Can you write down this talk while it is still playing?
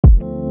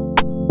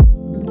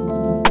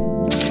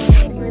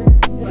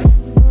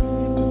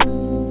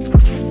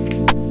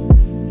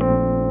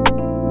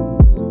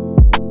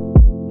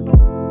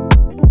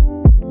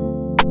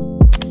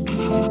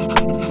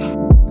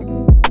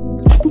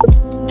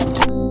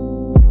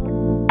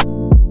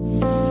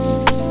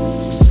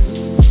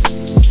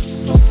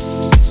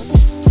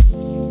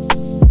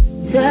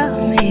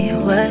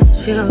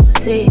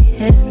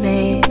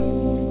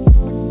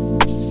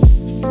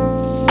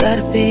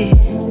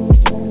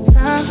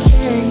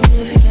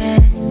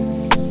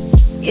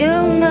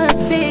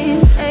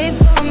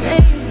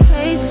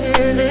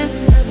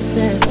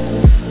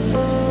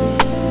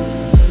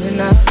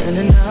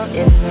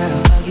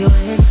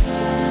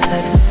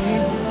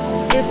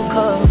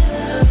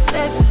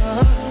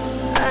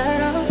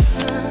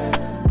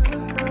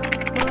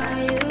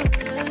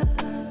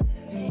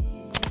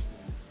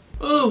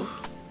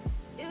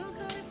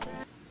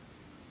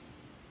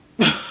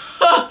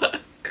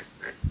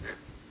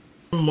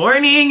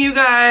morning, you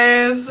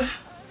guys.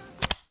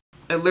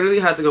 I literally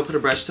had to go put a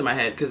brush to my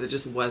head because it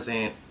just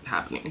wasn't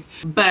happening.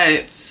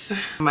 But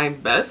my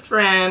best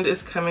friend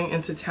is coming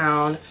into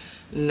town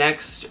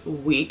next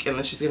week, and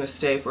then she's gonna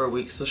stay for a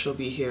week, so she'll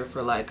be here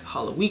for like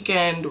Halloween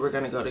weekend. We're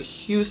gonna go to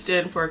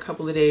Houston for a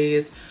couple of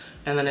days,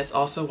 and then it's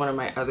also one of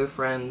my other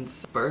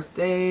friends'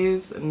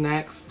 birthdays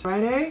next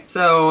Friday.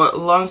 So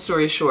long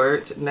story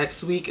short,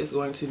 next week is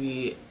going to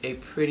be a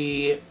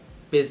pretty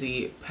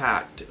busy,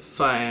 packed,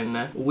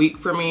 fun week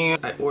for me.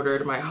 I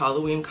ordered my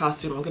Halloween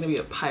costume. I'm gonna be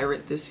a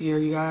pirate this year,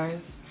 you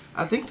guys.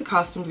 I think the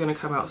costume's gonna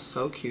come out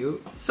so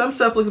cute. Some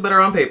stuff looks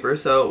better on paper,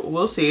 so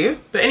we'll see.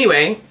 But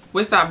anyway,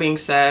 with that being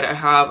said, I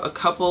have a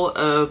couple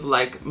of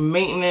like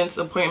maintenance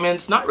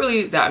appointments. Not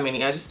really that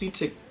many. I just need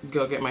to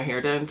go get my hair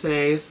done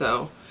today.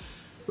 So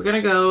we're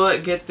gonna go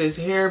get this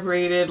hair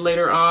braided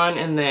later on,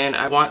 and then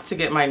I want to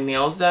get my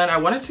nails done. I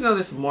wanted to go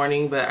this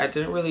morning, but I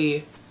didn't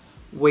really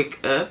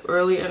wake up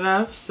early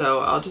enough,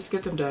 so I'll just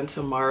get them done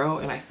tomorrow.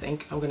 And I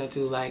think I'm gonna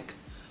do like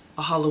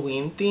a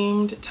Halloween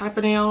themed type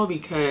of nail,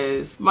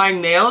 because my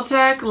nail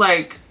tech,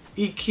 like,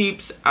 he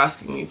keeps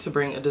asking me to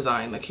bring a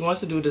design. Like, he wants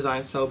to do a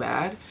design so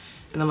bad,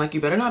 and I'm like,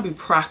 you better not be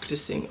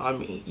practicing on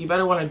me. You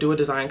better want to do a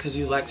design because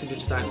you like to do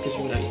designs, because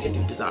you know you can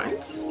do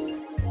designs.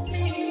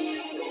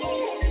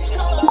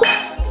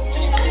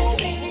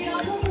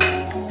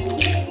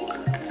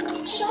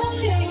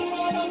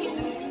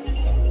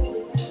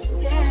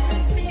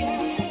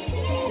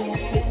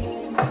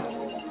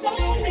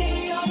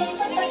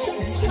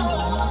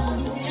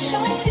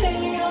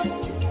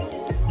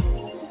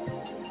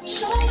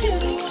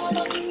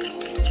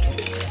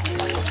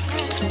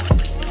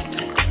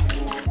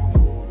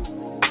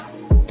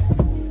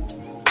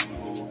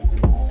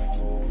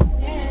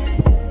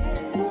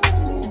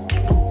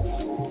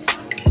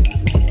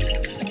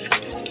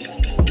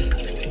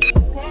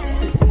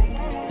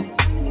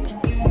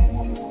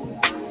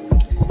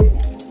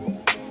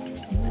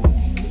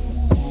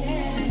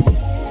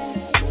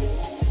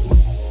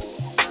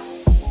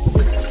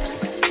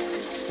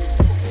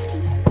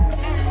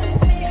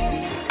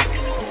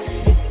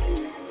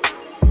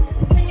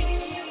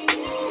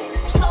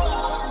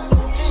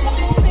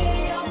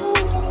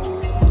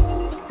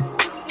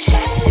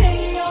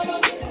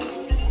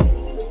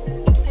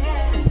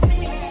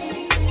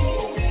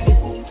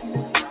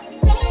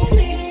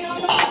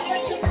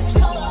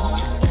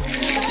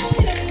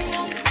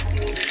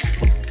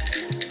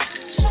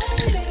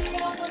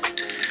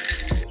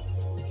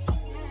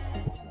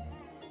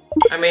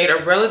 I made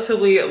a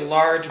relatively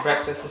large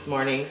breakfast this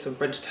morning. Some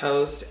French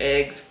toast,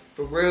 eggs,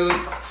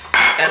 fruits,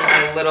 and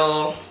my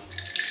little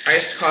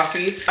iced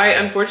coffee. I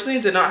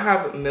unfortunately did not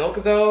have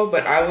milk though,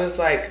 but I was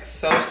like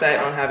so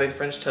set on having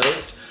French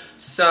toast.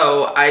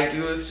 So I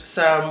used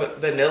some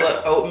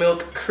vanilla oat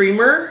milk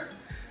creamer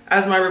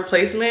as my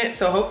replacement.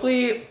 So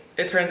hopefully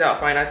it turns out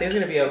fine. I think it's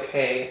gonna be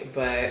okay,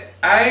 but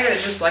I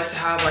just like to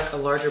have like a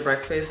larger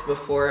breakfast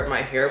before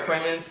my hair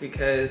appointments,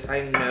 because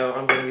I know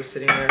I'm gonna be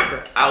sitting there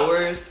for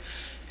hours,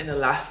 and the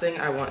last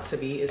thing I want to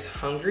be is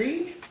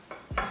hungry.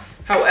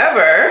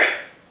 However,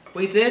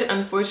 we did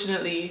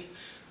unfortunately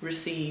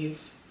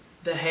receive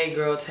the hey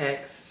girl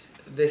text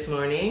this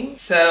morning.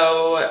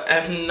 So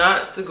I'm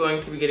not going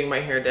to be getting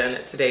my hair done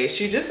today.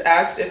 She just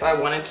asked if I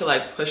wanted to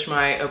like push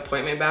my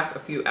appointment back a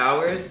few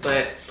hours,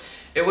 but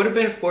it would have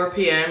been 4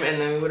 p.m. and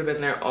then we would have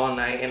been there all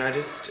night, and I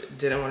just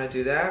didn't want to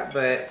do that.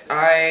 But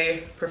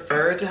I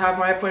prefer to have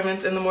my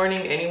appointments in the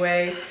morning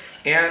anyway,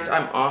 and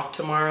I'm off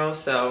tomorrow,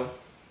 so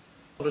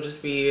it'll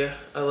just be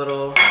a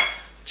little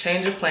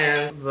change of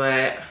plans.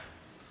 But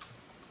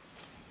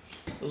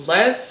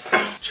let's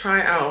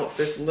try out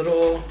this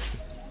little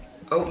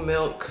oat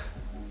milk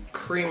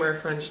creamer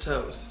French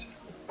toast.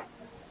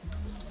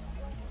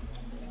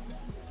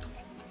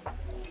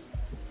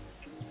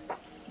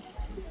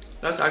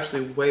 That's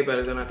actually way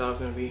better than I thought it was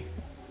gonna be.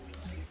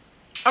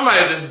 I might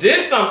have just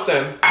did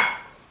something.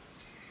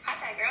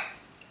 Hi, girl.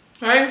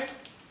 Hey.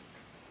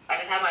 I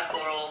just had my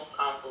floral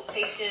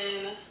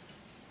consultation.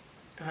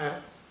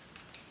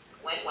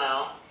 Went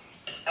well.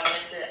 I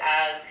wanted to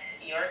ask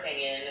your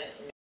opinion.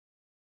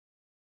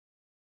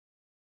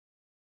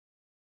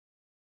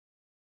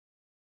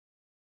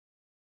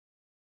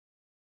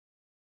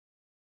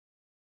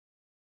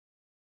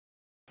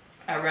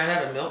 I ran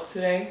out of milk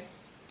today,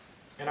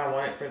 and I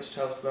wanted French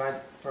toast, but I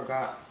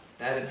forgot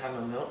that I didn't have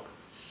no milk.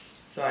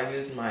 So I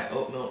used my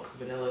oat milk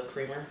vanilla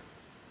creamer.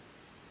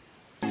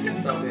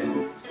 It's so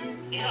good.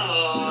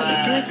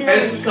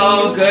 It's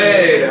so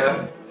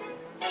good.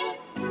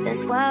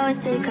 That's why I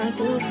always say come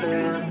through for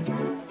real.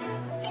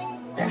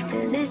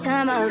 After this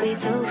time I'll be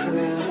through for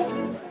real.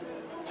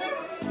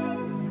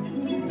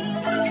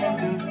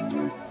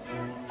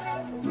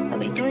 I'll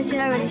be doing shit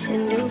I really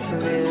shouldn't do for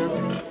real.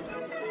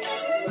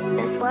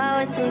 That's why I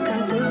always say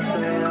come through for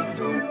real.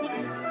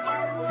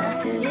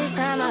 After this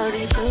time I'll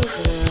be through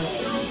for real.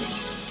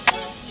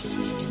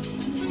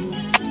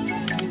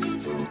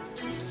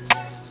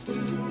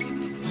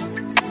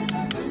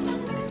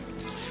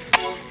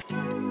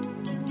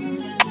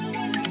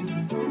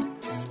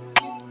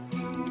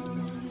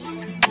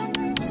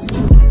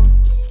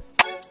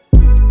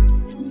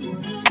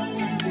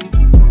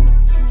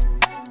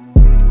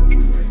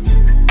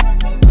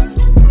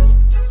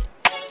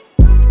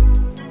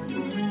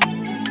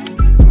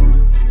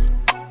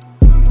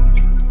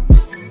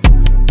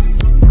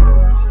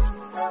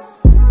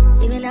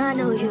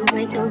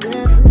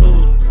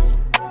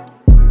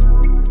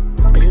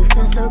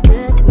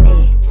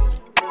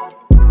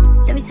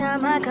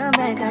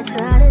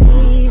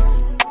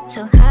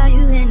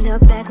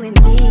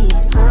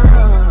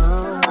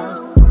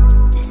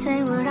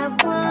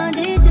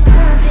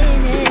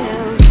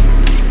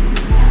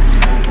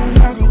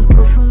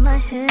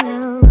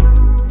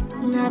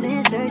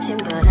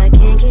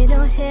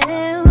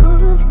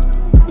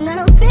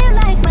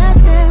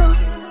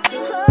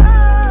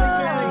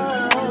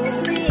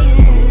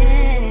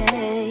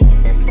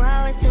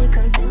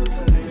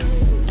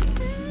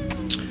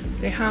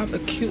 They have a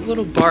cute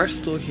little bar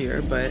stool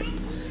here, but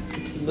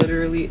it's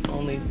literally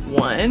only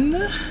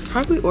one.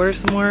 Probably order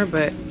some more,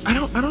 but I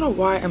don't know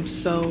why I'm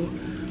so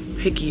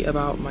picky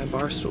about my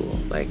bar stool.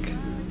 Like,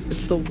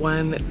 it's the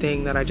one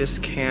thing that I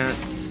just can't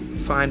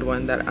find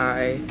one that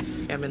I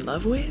am in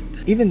love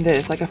with. Even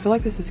this, like, I feel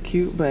like this is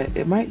cute, but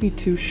it might be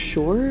too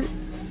short,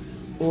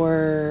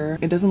 or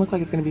it doesn't look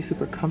like it's gonna be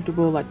super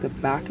comfortable. Like, the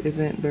back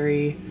isn't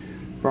very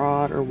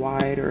broad or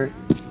wide or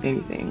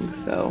anything,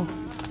 so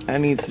I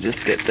need to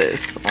just get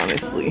this,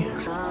 honestly.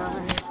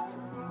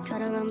 Try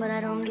to run, but I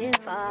don't get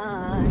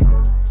far.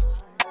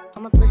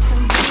 I'ma put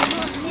some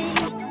on me.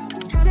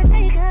 Try to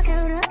take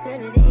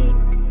accountability,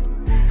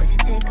 but you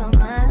take all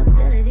my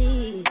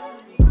ability.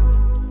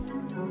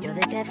 You're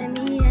the death in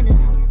me and a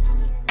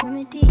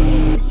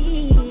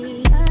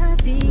remedy. I'll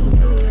be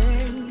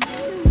doing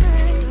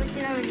tonight what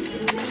you already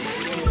should do.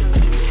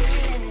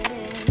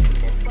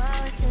 That's why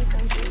I was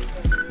taking you.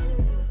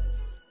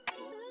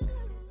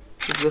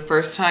 This is the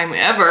first time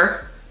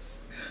ever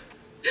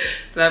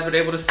that I've been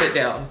able to sit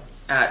down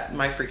at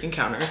my freaking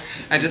counter.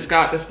 I just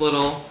got this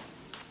little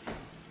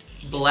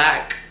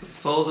black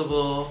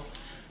foldable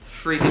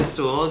freaking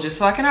stool just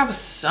so I can have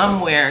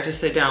somewhere to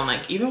sit down.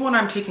 Like, even when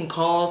I'm taking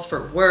calls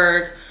for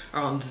work or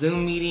on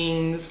Zoom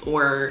meetings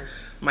or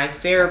my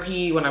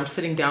therapy, when I'm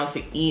sitting down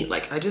to eat,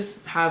 like, I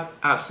just have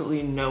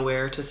absolutely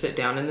nowhere to sit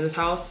down in this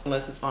house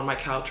unless it's on my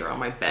couch or on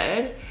my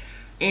bed.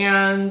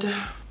 And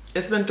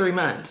it's been 3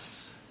 months.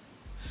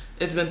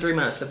 It's been 3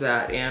 months of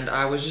that, and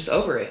I was just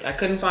over it. I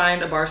couldn't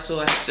find a bar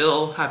stool. I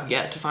still have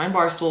yet to find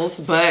bar stools,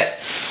 but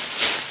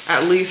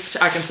at least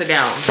I can sit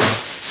down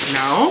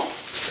now.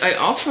 I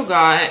also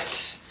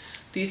got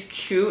these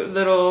cute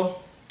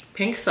little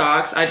pink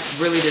socks. I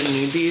really didn't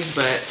need these,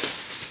 but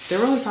they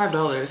were only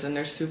 $5 and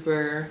they're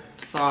super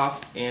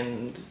soft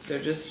and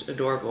they're just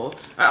adorable.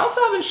 I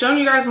also haven't shown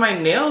you guys my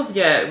nails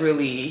yet,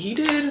 really. He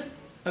did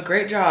a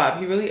great job.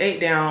 He really ate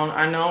down.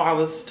 I know I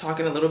was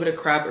talking a little bit of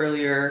crap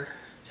earlier,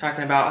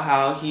 talking about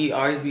how he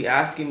always be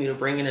asking me to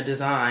bring in a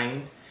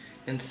design,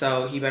 and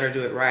so he better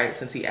do it right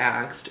since he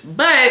asked.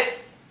 But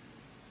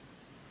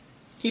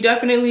he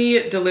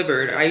definitely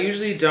delivered. I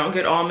usually don't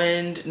get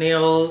almond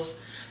nails.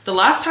 The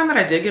last time that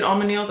I did get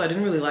almond nails, I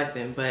didn't really like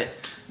them, but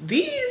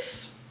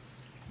these,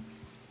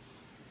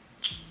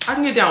 I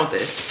can get down with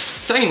this.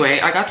 So anyway,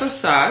 I got those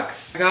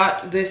socks. I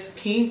got this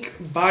pink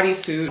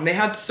bodysuit. They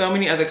had so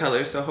many other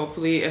colors, so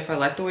hopefully if I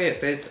like the way it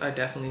fits, I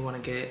definitely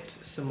want to get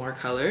some more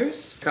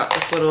colors. Got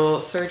this little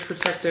surge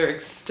protector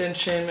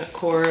extension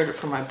cord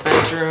for my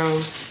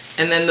bedroom.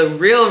 And then the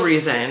real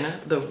reason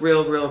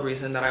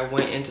that I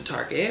went into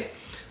Target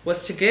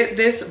was to get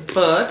this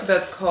book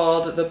that's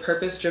called The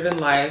Purpose-Driven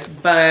Life.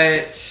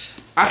 But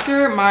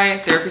after my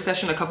therapy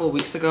session a couple of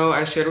weeks ago,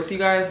 I shared with you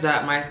guys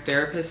that my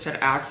therapist had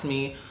asked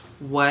me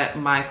what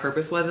my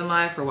purpose was in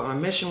life, or what my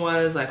mission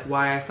was, like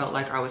why I felt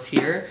like I was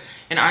here,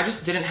 and I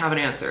just didn't have an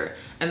answer.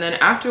 And then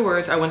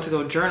afterwards I went to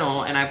go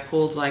journal, and I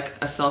pulled like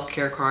a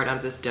self-care card out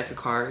of this deck of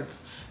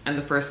cards, and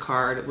the first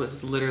card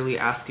was literally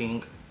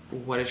asking,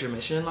 what is your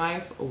mission in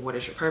life, or what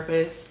is your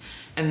purpose?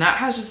 And that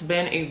has just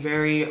been a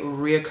very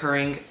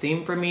reoccurring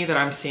theme for me that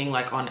I'm seeing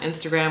like on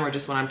Instagram, or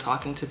just when I'm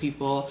talking to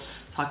people,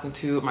 talking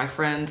to my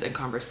friends in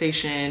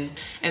conversation.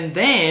 And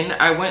then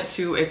I went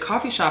to a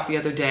coffee shop the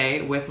other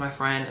day with my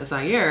friend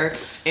Zaire,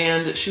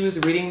 and she was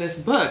reading this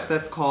book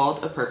that's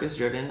called A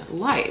Purpose-Driven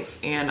Life.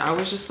 And I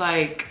was just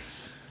like,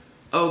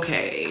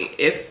 okay,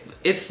 if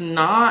it's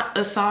not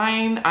a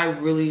sign, I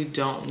really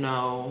don't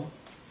know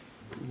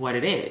what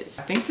it is.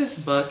 I think this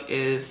book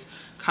is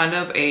kind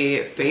of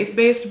a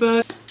faith-based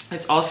book.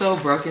 It's also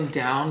broken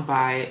down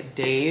by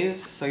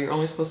days, so you're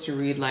only supposed to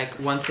read like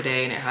once a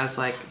day, and it has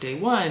like day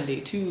 1, day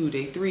 2,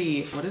 day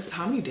 3.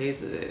 How many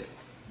days is it?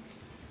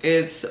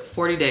 It's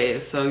 40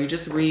 days, so you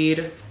just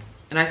read,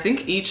 and I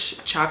think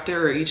each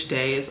chapter or each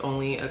day is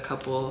only a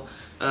couple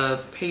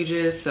of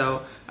pages.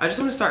 So I just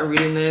want to start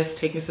reading this,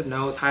 taking some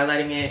notes,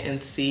 highlighting it,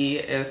 and see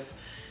if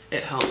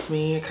it helps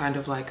me kind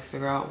of like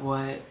figure out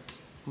what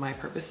my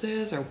purpose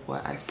is, or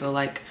what I feel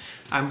like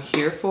I'm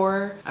here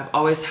for. I've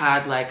always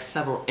had like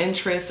several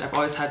interests. I've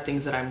always had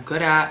things that I'm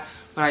good at,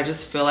 but I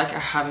just feel like I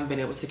haven't been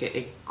able to get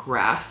a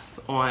grasp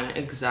on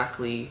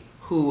exactly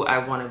who I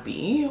want to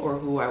be or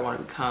who I want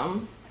to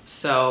become.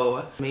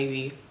 So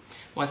maybe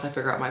once I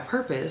figure out my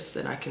purpose,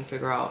 then I can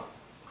figure out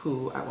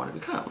who I want to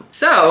become.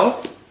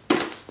 So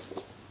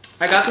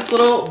I got this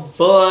little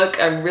book.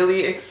 I'm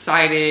really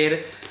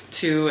excited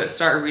to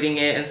start reading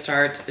it and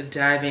start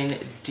diving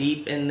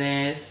deep in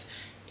this.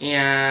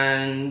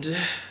 And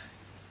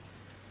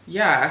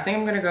yeah, I think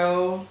I'm gonna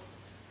go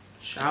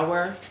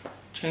shower,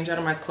 change out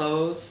of my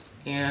clothes,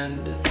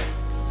 and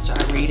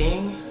start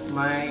reading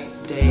my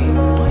day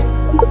one.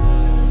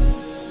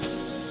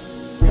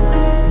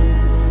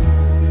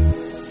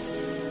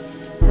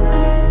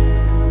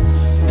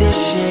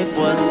 This shit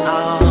was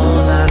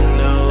all I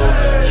knew,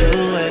 you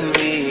and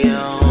me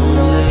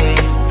only.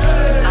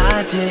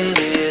 I did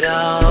it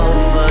all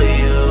for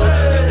you,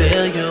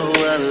 still you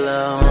were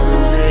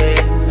lonely.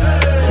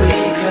 We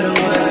could've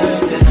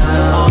worked it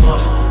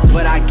out,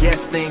 but I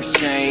guess things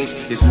change.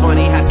 It's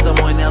funny how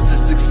someone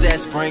else's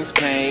success brings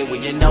pain.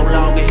 When you're no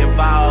longer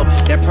involved,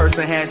 that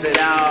person has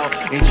it all,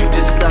 and you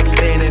just stuck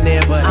standing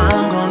there. But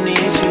I'm gonna need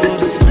you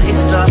to say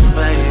something,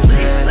 baby.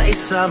 Say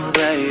something,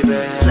 baby.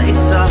 Say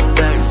something,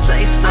 baby.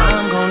 Say something.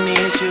 I'm gonna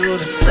need you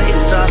to say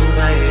something,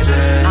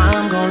 baby.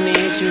 I'm gonna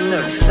need you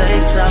to say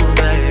something,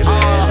 baby.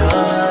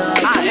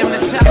 I am the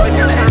topic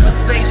of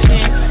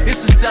conversation.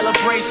 It's a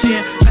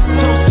celebration. Let's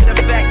toast to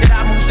the fact that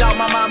I moved out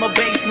my mama's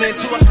basement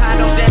to a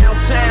condo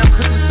downtown,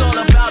 cause it's all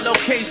about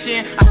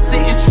location. I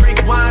sit and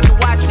drink wine and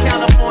watch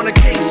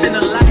Californication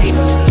of life.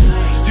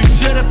 You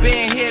should have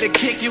been here to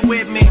kick it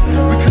with me.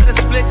 We could have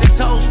split this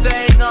whole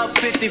thing up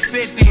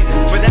 50-50,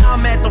 but now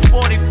I'm at the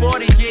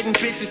 40-40 getting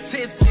bitches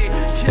tipsy.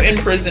 In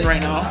prison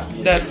right now,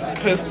 that's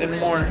posting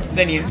more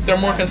than you. They're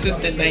more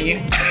consistent than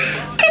you.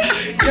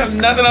 You have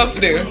nothing else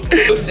to do.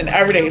 Posting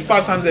every day,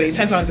 5 times a day,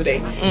 10 times a day,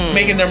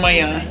 making their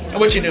money on. And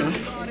what you doing?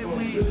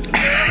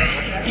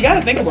 You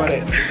gotta think about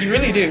it. You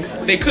really do.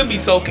 They could be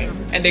sulking,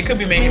 and they could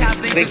be making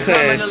mistakes. They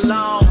could.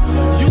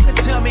 You can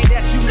tell me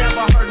that you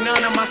never heard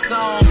none of my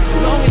songs.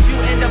 Long as you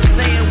end up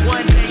saying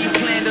one day you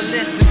plan to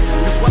listen.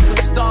 Cause what's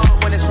a star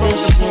when it's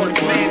most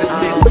important man is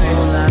missing?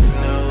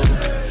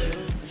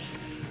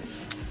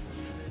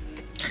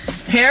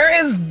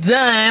 Hair is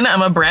done.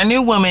 I'm a brand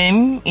new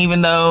woman,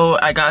 even though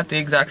I got the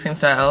exact same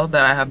style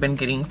that I have been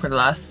getting for the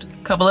last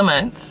couple of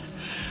months.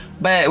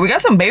 But we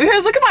got some baby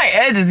hairs. Look at my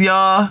edges,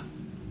 y'all.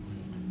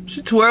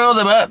 She twirled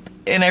them up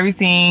and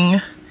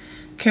everything.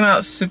 Came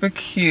out super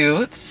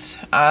cute,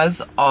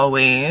 as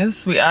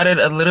always. We added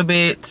a little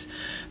bit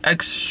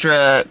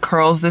extra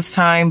curls this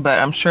time, but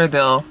I'm sure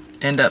they'll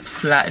end up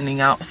flattening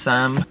out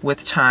some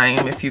with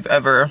time. If you've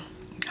ever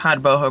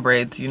had boho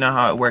braids, you know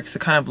how it works. It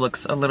kind of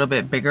looks a little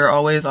bit bigger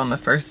always on the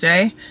first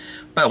day,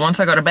 but once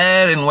I go to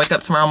bed and wake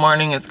up tomorrow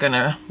morning, it's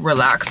gonna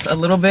relax a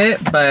little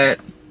bit. But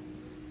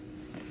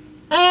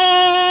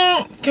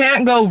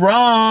can't go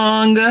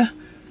wrong.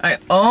 I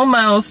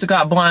almost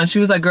got blonde. She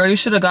was like, girl, you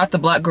should have got the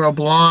black girl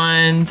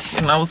blonde.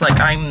 And I was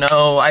like, I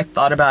know, I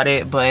thought about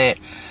it, but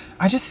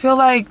I just feel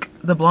like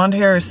the blonde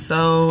hair is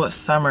so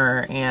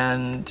summer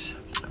and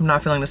I'm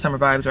not feeling the summer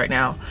vibes right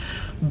now.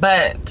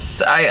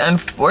 But I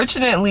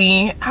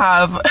unfortunately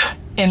have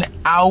an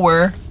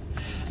hour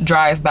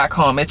drive back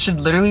home. It should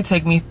literally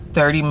take me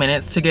 30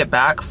 minutes to get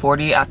back,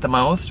 40 at the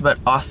most, but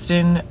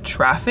Austin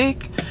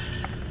traffic,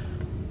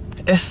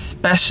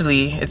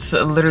 especially, it's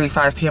literally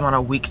 5 p.m. on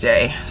a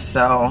weekday.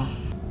 So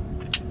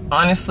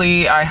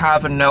honestly, I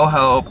have no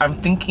hope. I'm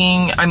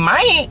thinking I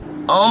might,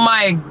 oh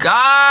my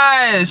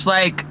gosh,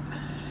 like,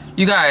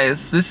 you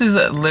guys, this is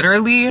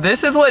literally,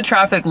 this is what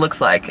traffic looks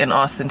like in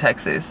Austin,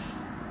 Texas.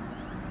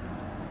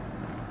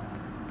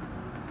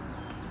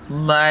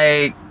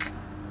 Like,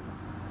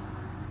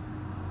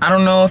 I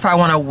don't know if I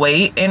want to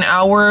wait an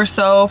hour or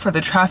so for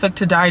the traffic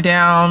to die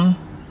down,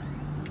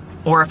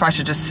 or if I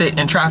should just sit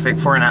in traffic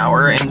for an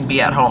hour and be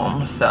at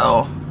home.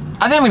 So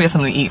I think I'm gonna get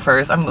something to eat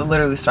first. I'm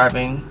literally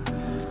starving.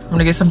 I'm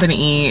gonna get something to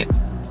eat,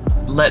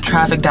 let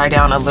traffic die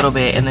down a little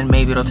bit, and then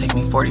maybe it'll take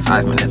me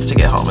 45 minutes to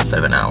get home instead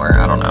of an hour.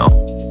 I don't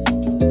know.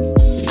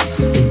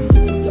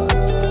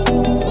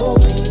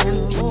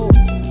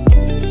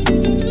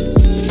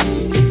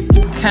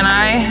 Can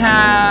I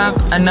have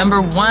a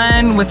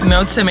 #1 with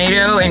no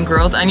tomato and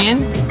grilled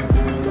onion?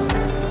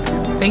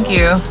 Thank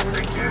you.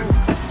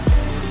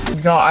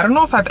 Y'all, I don't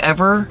know if I've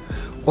ever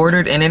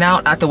ordered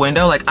In-N-Out at the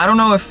window. Like, I don't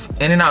know if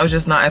In-N-Out is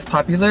just not as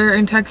popular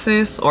in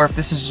Texas, or if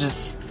this is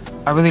just,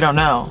 I really don't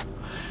know.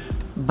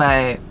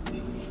 But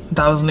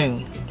that was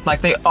new.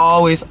 Like, they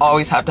always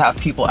have to have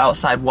people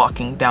outside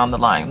walking down the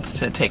lines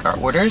to take our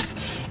orders.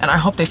 And I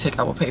hope they take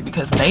Apple Pay,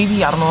 because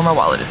maybe I don't know where my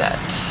wallet is at.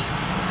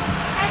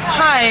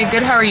 Hi,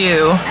 good, how are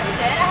you? I'm good.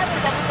 I have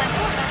a double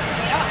lemon with no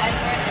tomato and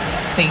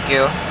red. Thank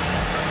you.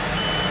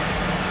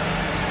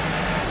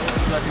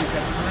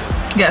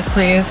 Yes,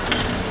 please.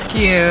 Thank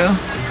you.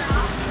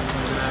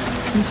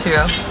 Me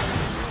too.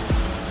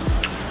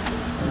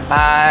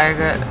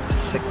 Bag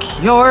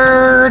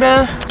secured.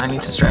 I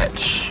need to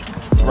stretch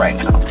right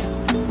now.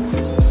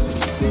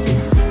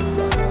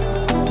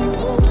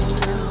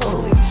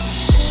 Holy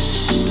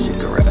shit.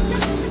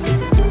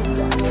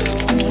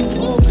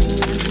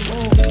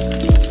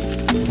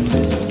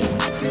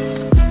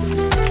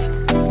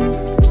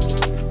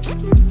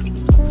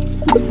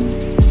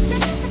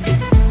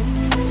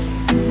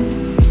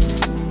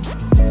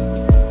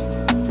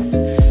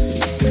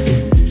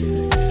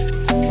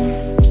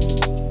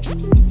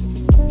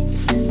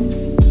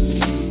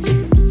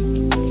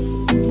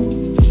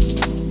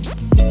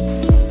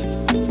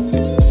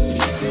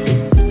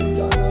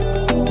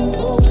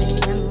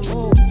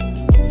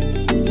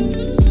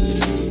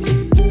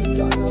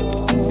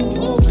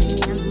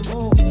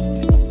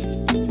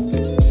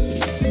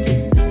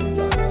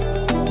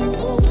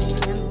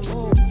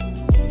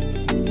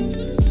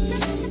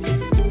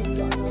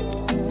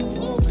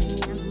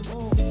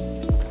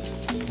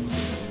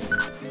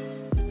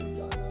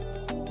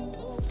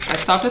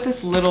 Stopped at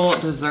this little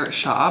dessert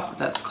shop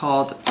that's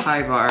called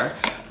Pie Bar.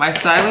 My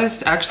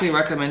stylist actually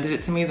recommended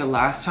it to me the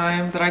last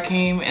time that I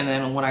came, and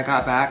then when I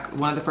got back,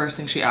 one of the first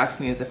things she asked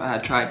me is if I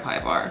had tried Pie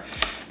Bar.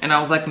 And I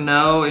was like,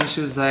 no, and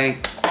she was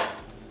like,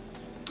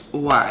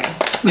 why?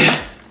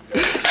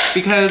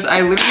 Because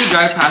I literally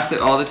drive past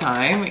it all the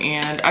time,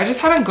 and I just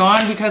haven't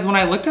gone because when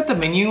I looked at the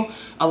menu,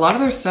 a lot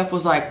of their stuff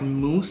was like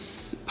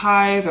mousse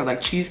pies or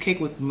like cheesecake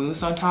with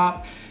mousse on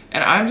top,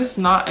 and I'm just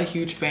not a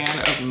huge fan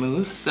of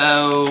mousse,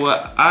 so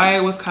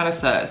I was kind of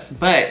sus.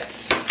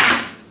 But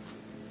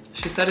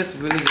she said it's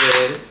really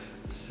good,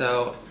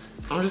 so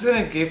I'm just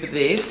gonna give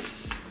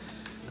this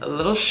a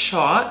little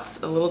shot,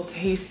 a little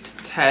taste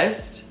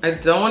test. I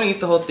don't want to eat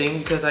the whole thing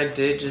because I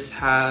did just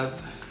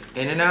have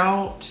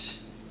In-N-Out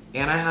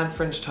and I had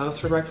French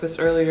toast for breakfast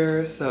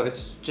earlier, so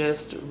it's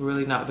just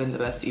really not been the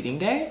best eating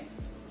day.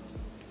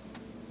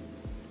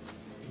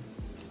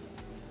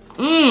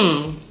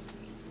 Oh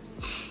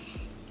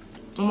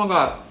my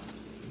god,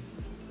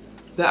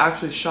 that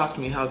actually shocked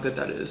me how good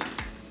that is.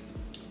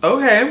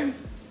 Okay,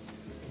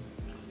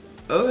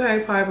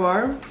 Pie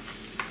Bar,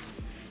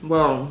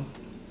 well,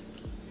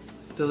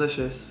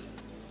 delicious.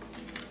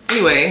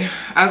 Anyway,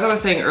 as I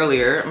was saying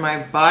earlier, my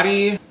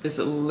body is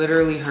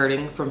literally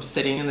hurting from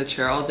sitting in the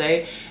chair all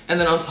day. And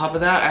then on top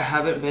of that, I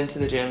haven't been to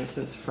the gym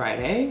since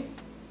Friday.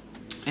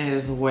 And it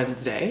is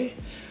Wednesday.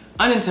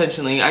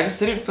 Unintentionally, I just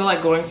didn't feel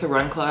like going to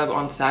run club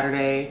on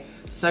Saturday.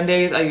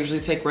 Sundays, I usually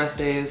take rest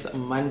days.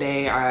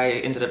 Monday, I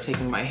ended up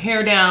taking my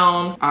hair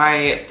down.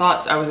 I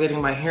thought I was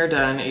getting my hair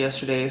done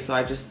yesterday, so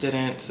I just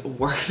didn't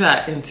work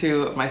that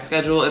into my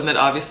schedule. And then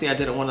obviously I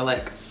didn't want to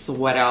like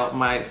sweat out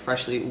my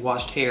freshly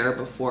washed hair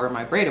before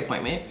my braid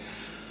appointment.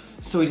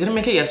 So we didn't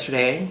make it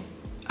yesterday.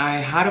 I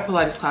had a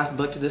Pilates class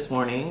booked this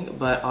morning,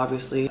 but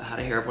obviously I had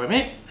a hair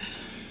appointment.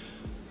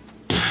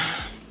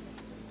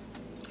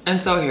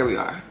 And so here we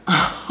are.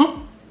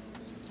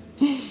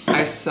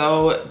 I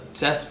so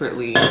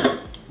desperately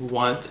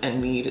want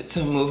and need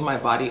to move my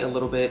body a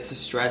little bit, to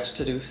stretch,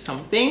 to do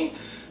something.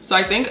 So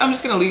I think I'm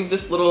just gonna leave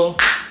this little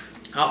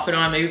outfit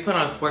on, maybe put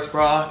on a sports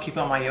bra, keep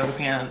on my yoga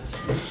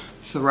pants,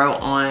 throw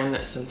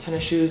on some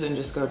tennis shoes, and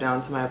just go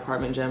down to my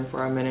apartment gym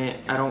for a minute.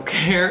 I don't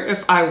care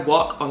if I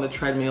walk on the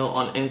treadmill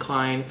on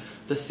incline,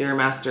 the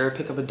Stairmaster,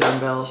 pick up a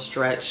dumbbell,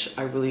 stretch.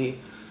 I really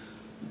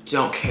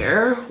don't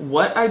care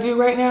what I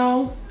do right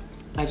now.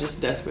 I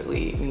just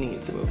desperately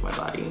need to move my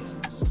body.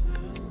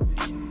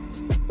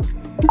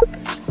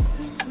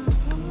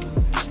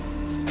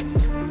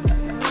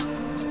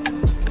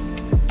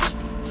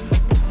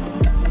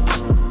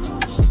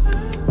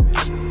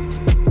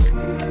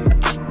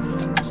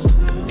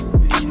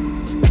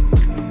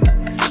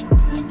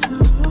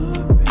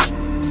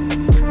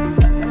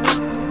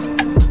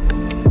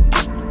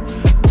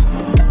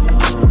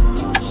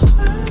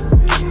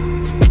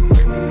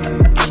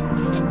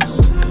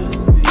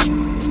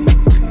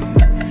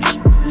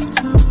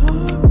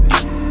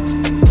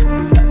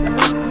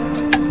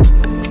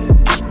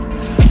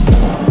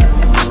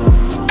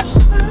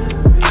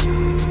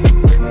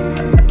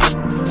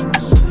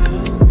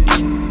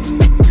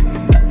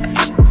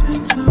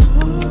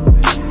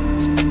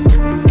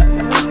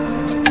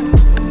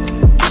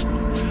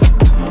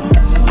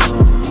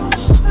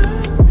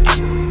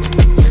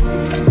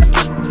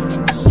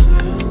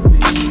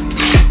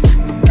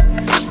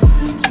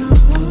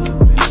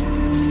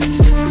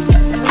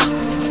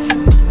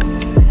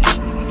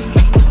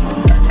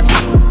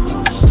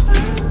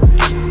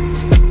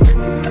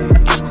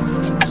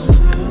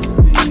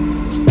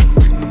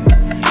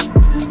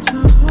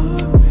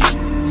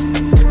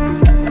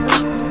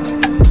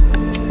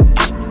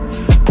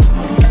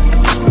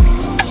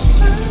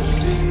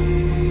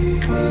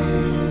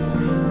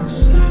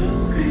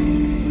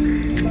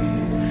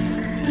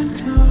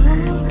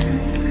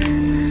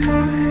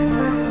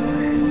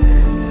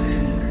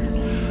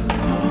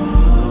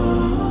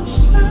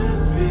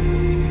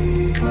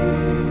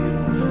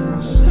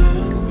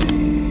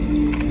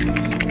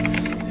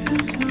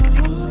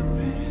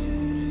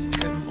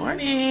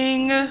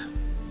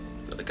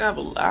 I have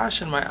a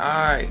lash in my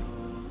eye.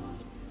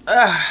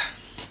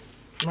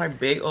 My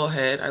big old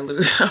head. I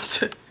literally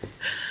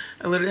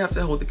have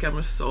to hold the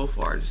camera so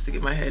far just to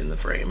get my head in the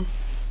frame.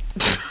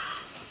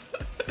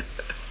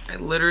 I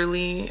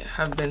literally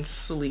have been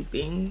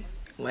sleeping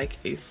like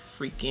a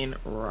freaking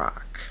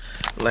rock.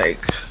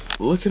 Like,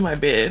 look at my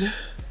bed.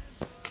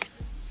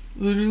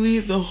 Literally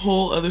the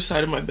whole other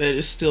side of my bed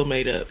is still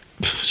made up.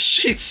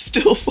 Sheets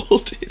still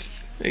folded.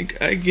 Like,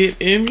 I get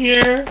in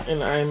here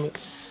and I'm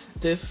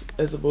stiff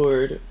as a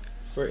board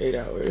for 8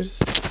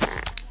 hours.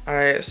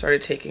 I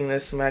started taking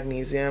this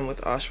magnesium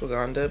with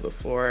ashwagandha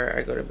before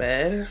I go to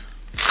bed.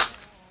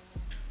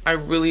 I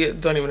really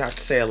don't even have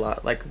to say a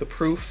lot. Like, the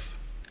proof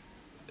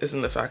is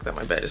in the fact that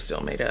my bed is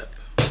still made up.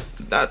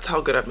 That's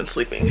how good I've been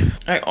sleeping.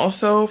 I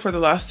also, for the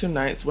last 2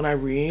 nights, when I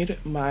read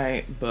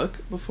my book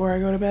before I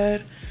go to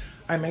bed,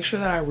 I make sure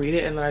that I read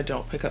it and that I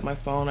don't pick up my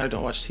phone. I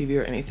don't watch TV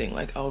or anything.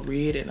 Like, I'll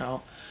read and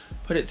I'll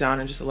put it down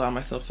and just allow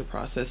myself to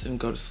process and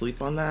go to sleep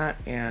on that.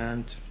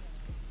 And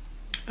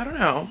I don't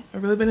know,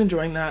 I've really been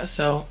enjoying that.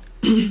 So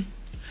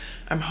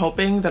I I'm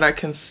hoping that I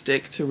can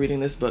stick to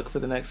reading this book for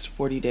the next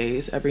 40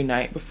 days every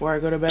night before I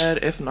go to bed.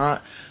 If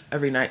not,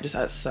 every night just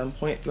at some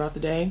point throughout the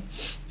day.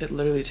 It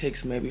literally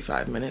takes maybe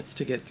 5 minutes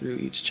to get through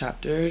each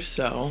chapter,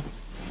 so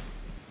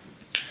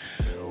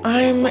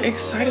I'm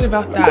excited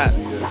about that.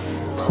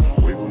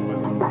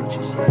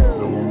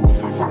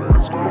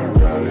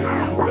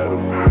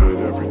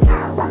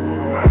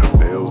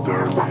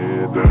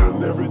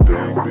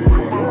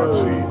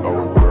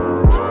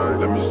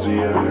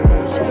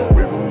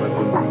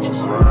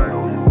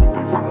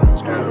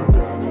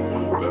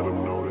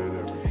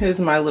 Here's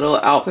my little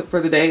outfit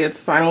for the day. It's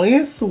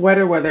finally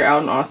sweater weather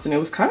out in Austin. It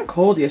was kind of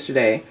cold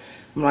yesterday,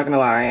 I'm not gonna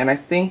lie, and I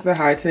think the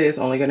high today is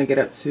only gonna get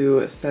up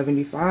to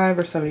 75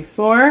 or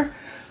 74.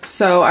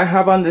 So I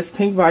have on this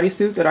pink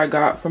bodysuit that I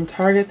got from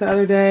Target the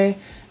other day,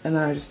 and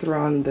then I just threw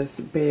on this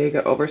big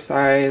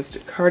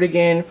oversized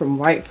cardigan from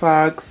White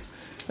Fox,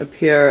 a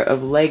pair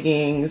of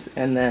leggings,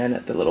 and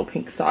then the little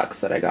pink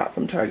socks that I got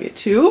from Target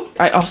too.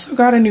 I also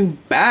got a new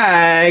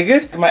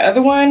bag. My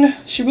other one,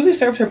 she really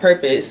served her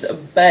purpose,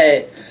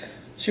 but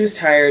she was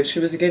tired. She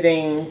was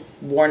giving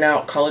worn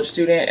out college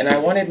student, and I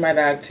wanted my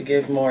bag to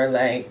give more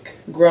like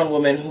grown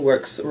woman who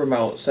works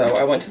remote. So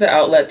I went to the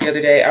outlet the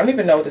other day. I don't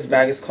even know what this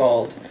bag is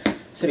called,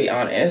 to be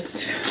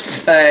honest,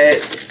 but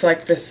it's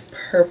like this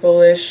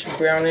purplish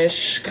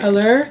brownish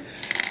color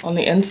on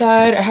the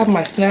inside. I have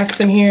my snacks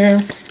in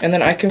here, and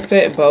then I can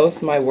fit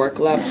both my work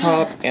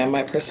laptop and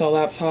my personal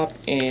laptop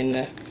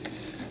in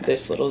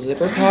this little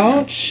zipper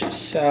pouch.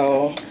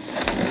 So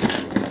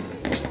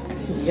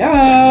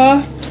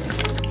yeah,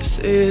 this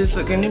is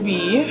gonna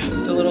be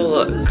the little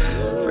look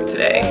for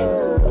today.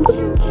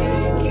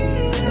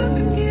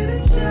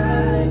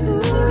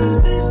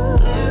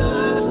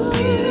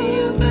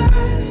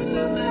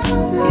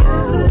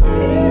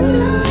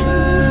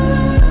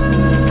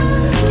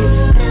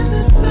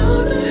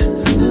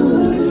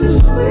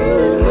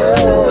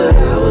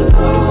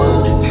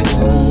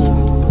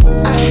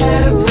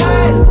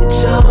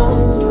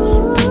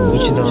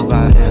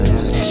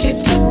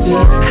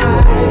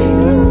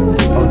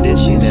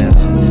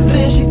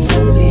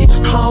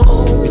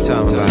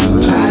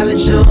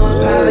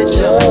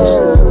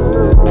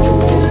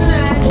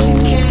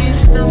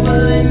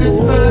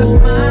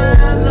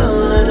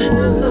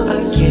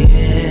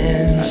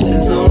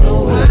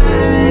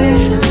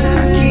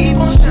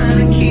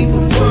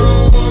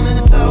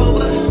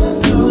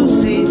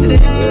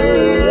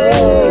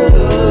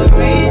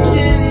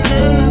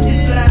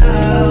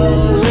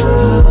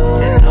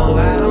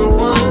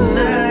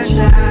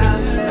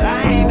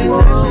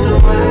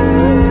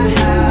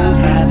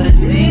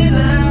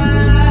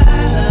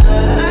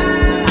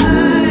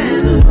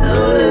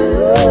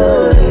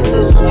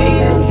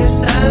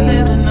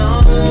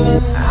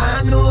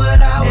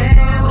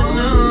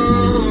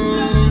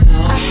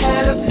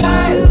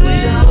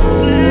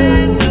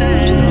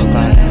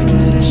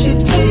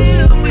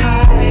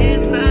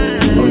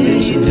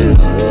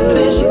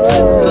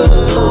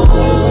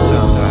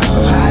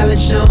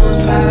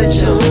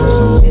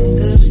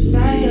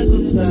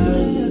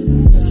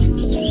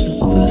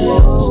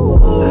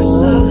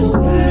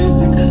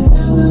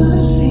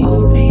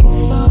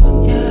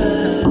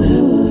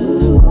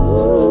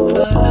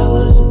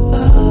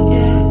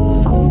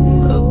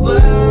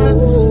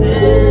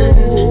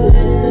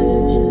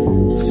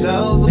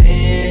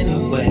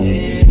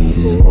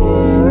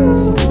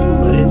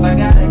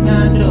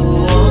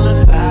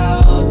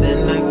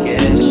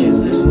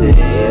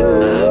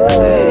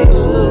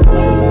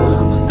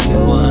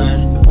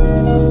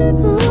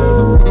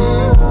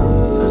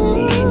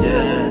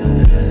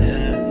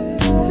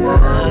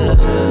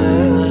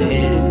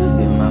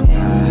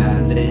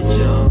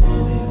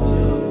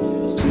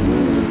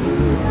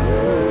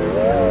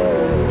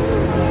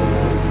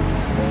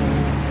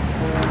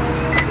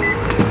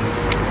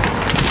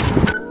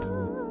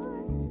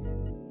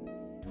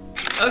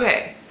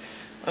 Okay,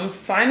 I'm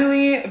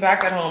finally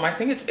back at home. I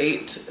think it's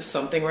 8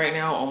 something right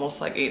now,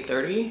 almost like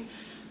 8:30.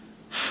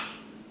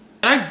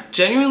 And I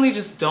genuinely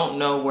just don't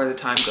know where the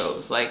time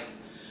goes. Like,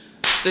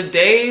 the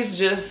days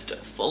just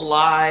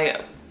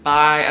fly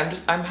by.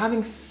 I'm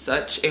having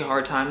such a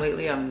hard time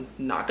lately. I'm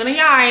not gonna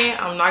lie.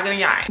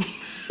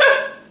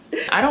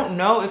 I don't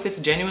know if it's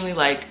genuinely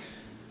like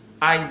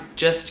I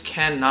just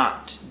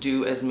cannot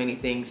do as many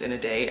things in a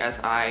day as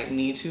I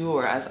need to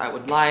or as I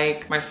would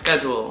like. My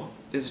schedule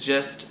is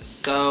just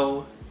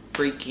so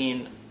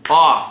freaking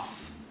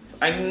off.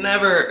 I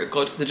never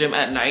go to the gym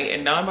at night,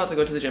 and now I'm about to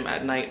go to the gym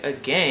at night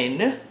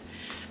again.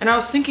 And I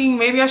was thinking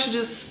maybe I should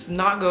just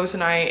not go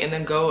tonight and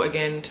then go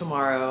again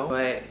tomorrow,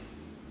 but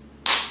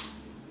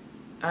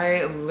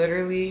I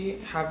literally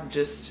have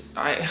just,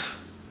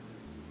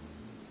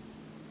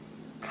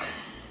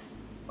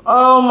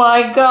 oh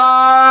my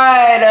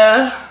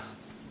God.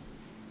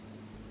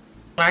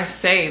 When I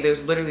say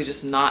there's literally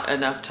just not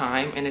enough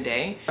time in a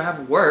day, I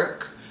have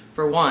work,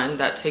 for one,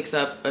 that takes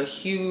up a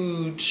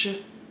huge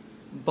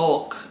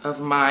bulk of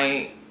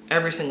my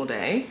every single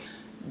day.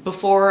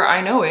 Before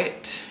I know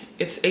it,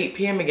 it's 8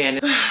 p.m.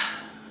 again.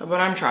 But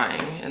I'm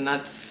trying, and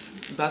that's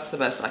the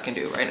best I can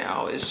do right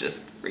now, is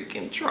just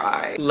freaking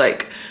try.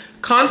 Like,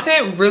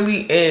 content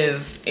really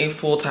is a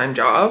full-time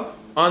job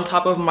on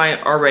top of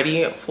my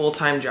already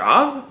full-time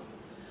job.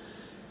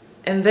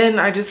 And then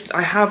I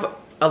have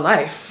a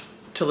life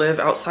to live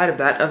outside of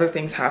that. Other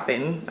things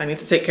happen. I need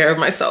to take care of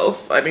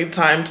myself. I need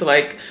time to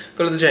like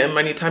go to the gym.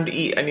 I need time to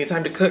eat. I need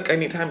time to cook. I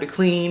need time to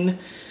clean.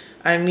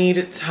 I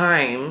need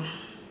time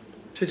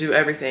to do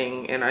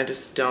everything, and I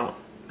just don't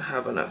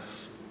have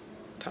enough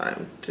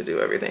time to do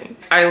everything.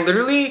 I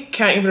literally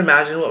can't even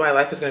imagine what my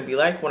life is gonna be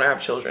like when I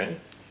have children.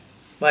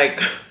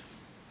 Like,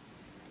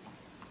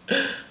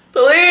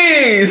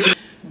 please.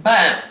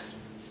 But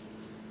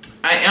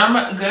I am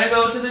gonna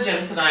go to the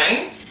gym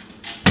tonight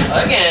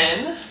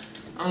again.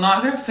 I'm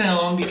not gonna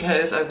film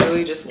because I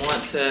really just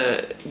want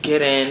to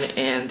get in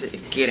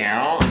and get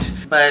out.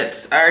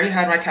 But I already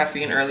had my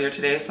caffeine earlier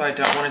today, so I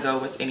don't want to go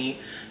with any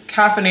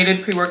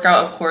caffeinated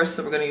pre-workout, of course.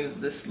 So we're gonna use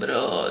this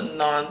little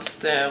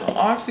non-stem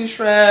oxy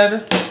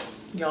shred.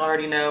 Y'all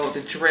already know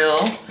the drill.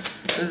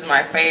 This is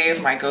my fave,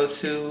 my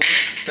go-to,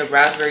 the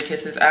raspberry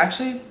kisses. I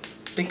actually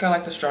think I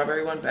like the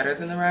strawberry one better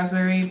than the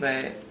raspberry,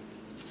 but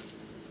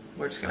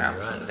we're just gonna have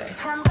this one today.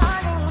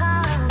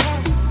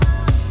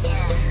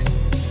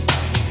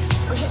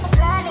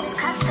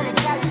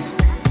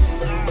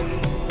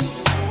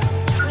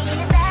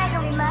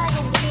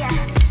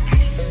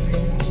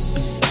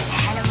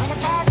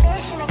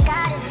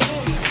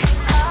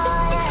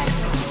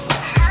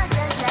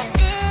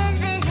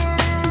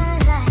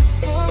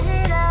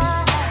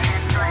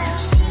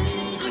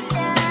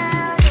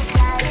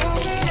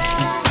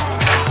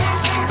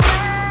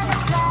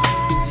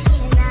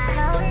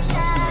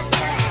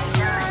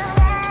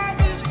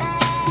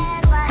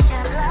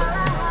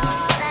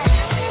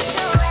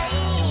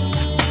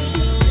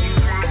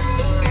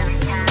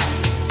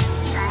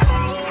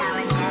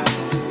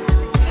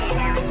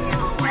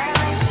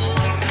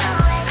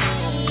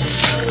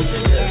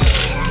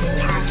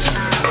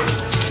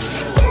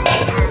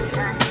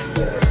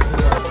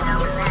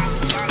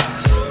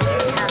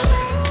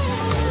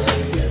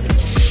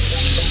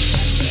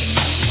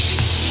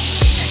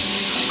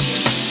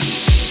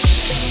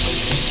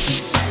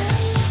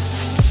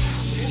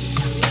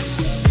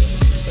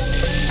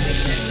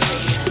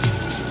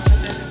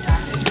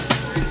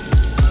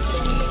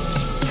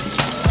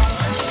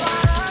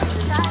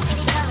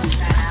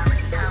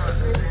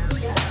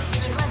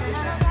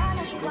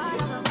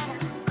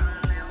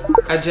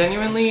 I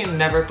genuinely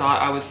never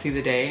thought I would see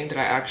the day that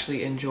I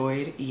actually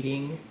enjoyed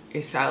eating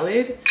a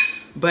salad.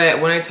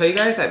 But when I tell you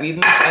guys I've eaten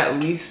this at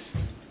least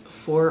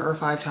 4 or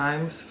 5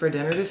 times for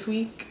dinner this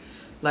week,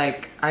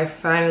 like, I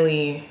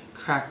finally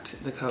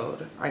cracked the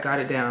code. I got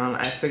it down.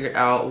 I figured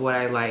out what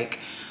I like.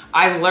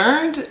 I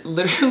learned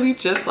literally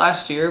just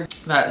last year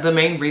that the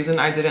main reason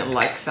I didn't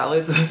like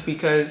salads was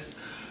because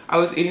I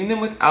was eating them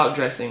without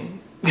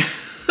dressing.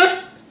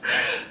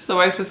 So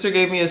my sister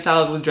gave me a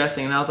salad with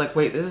dressing and I was like,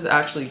 wait, this is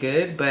actually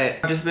good. But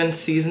I've just been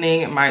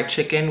seasoning my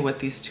chicken with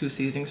these 2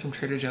 seasonings from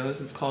Trader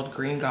Joe's. It's called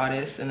Green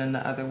Goddess, and then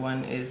the other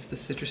one is the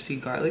citrusy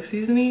garlic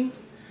seasoning.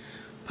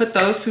 Put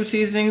those 2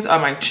 seasonings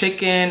on my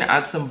chicken,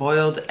 add some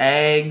boiled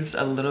eggs,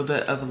 a little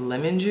bit of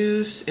lemon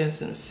juice, and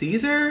some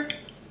Caesar.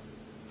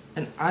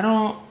 And I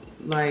don't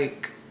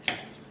like,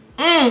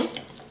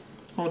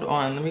 hold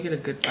on, let me get a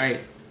good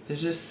bite.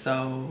 It's just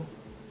so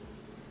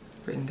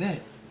freaking good.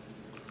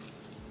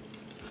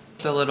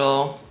 The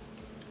little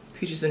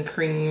peaches and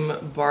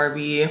cream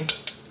Barbie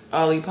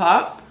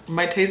Olipop.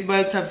 My taste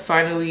buds have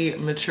finally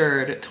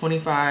matured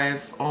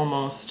 25,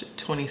 almost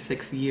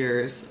 26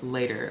 years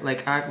later.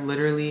 Like, I've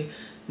literally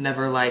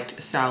never liked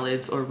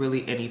salads or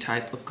really any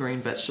type of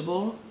green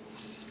vegetable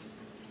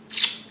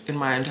in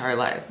my entire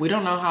life. We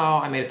don't know how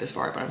I made it this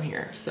far, but I'm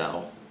here,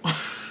 so.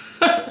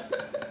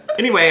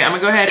 Anyway, I'm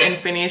gonna go ahead and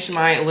finish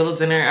my little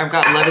dinner. I've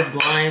got Love is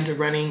Blind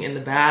running in the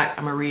back.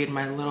 I'm gonna read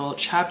my little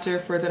chapter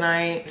for the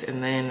night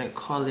and then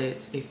call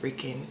it a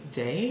freaking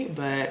day.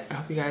 But I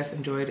hope you guys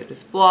enjoyed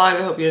this vlog.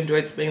 I hope you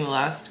enjoyed spending the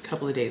last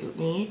couple of days with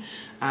me.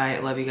 I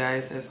love you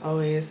guys as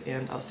always,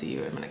 and I'll see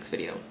you in my next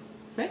video.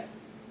 Bye.